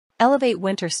Elevate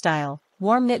winter style,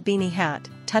 warm knit beanie hat,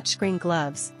 touchscreen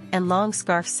gloves, and long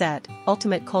scarf set,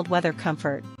 ultimate cold weather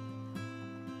comfort.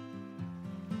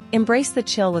 Embrace the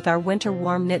chill with our winter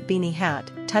warm knit beanie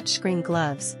hat, touchscreen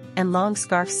gloves, and long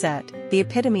scarf set, the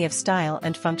epitome of style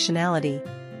and functionality.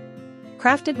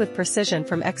 Crafted with precision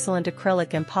from excellent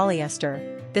acrylic and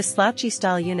polyester, this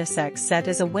slouchy-style unisex set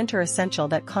is a winter essential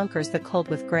that conquers the cold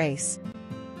with grace.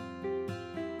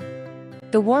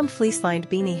 The warm fleece-lined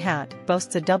beanie hat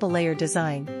boasts a double-layer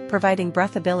design, providing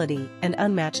breathability and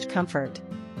unmatched comfort.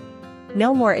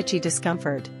 No more itchy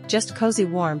discomfort, just cozy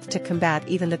warmth to combat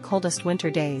even the coldest winter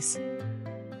days.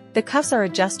 The cuffs are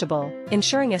adjustable,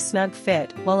 ensuring a snug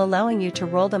fit while allowing you to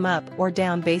roll them up or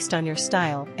down based on your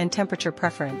style and temperature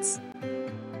preference.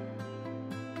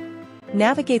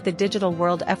 Navigate the digital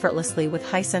world effortlessly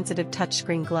with high-sensitive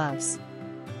touchscreen gloves.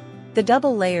 The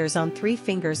double layers on 3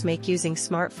 fingers make using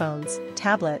smartphones,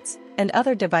 tablets, and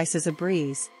other devices a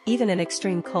breeze, even in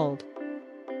extreme cold.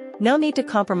 No need to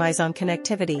compromise on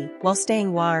connectivity while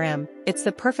staying warm. It's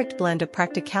the perfect blend of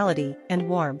practicality and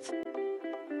warmth.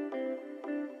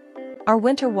 Our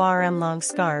winter warm long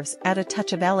scarves add a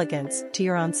touch of elegance to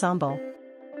your ensemble.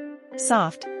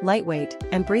 Soft, lightweight,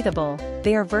 and breathable,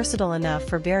 they are versatile enough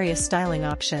for various styling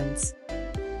options.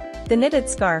 The knitted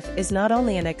scarf is not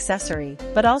only an accessory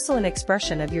but also an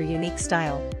expression of your unique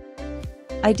style.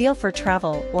 Ideal for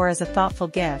travel or as a thoughtful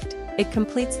gift, it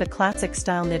completes the classic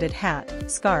style knitted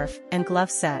hat, scarf, and glove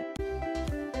set.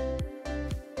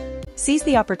 Seize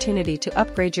the opportunity to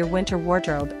upgrade your winter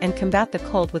wardrobe and combat the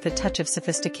cold with a touch of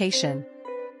sophistication.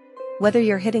 Whether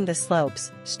you're hitting the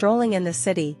slopes, strolling in the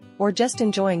city, or just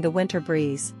enjoying the winter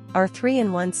breeze, our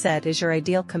 3-in-1 set is your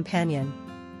ideal companion.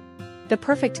 The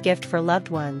perfect gift for loved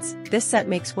ones, this set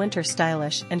makes winter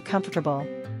stylish and comfortable.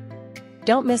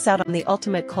 Don't miss out on the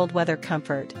ultimate cold weather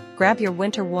comfort. Grab your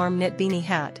winter warm knit beanie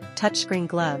hat, touchscreen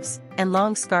gloves, and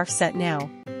long scarf set now.